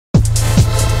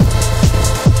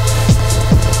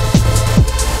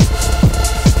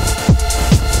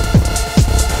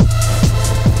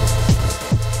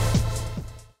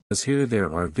Here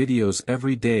there are videos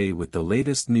every day with the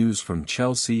latest news from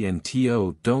Chelsea and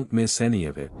TO. Don't miss any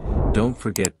of it. Don't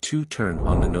forget to turn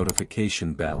on the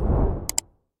notification bell.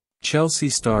 Chelsea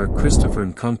star Christopher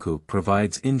Nkunku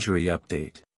provides injury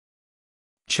update.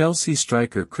 Chelsea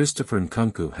striker Christopher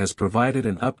Nkunku has provided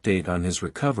an update on his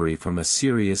recovery from a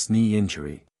serious knee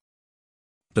injury.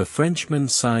 The Frenchman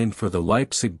signed for the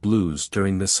Leipzig Blues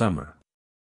during the summer.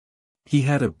 He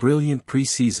had a brilliant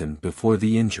pre-season before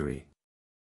the injury.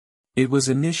 It was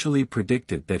initially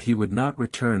predicted that he would not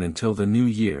return until the new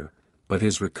year, but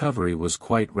his recovery was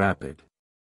quite rapid.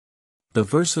 The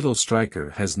versatile striker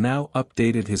has now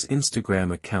updated his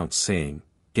Instagram account saying,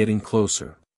 "Getting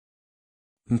closer."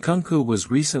 Nkunku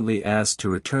was recently asked to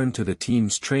return to the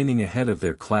team's training ahead of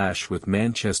their clash with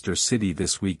Manchester City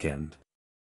this weekend.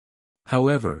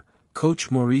 However, coach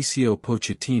Mauricio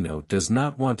Pochettino does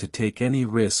not want to take any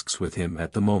risks with him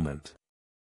at the moment.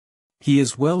 He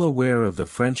is well aware of the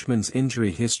Frenchman's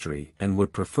injury history and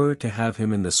would prefer to have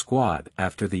him in the squad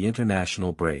after the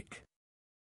international break.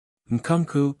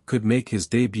 Nkunku could make his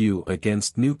debut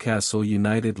against Newcastle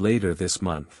United later this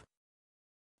month.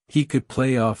 He could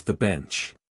play off the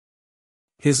bench.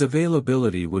 His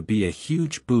availability would be a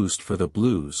huge boost for the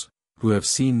Blues, who have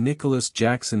seen Nicholas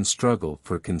Jackson struggle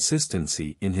for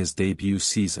consistency in his debut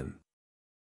season.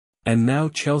 And now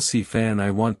Chelsea fan, I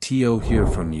want to hear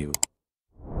from you.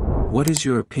 What is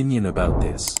your opinion about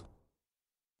this?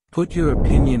 Put your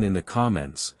opinion in the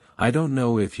comments. I don't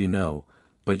know if you know,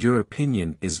 but your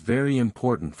opinion is very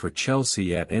important for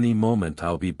Chelsea. At any moment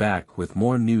I'll be back with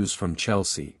more news from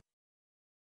Chelsea.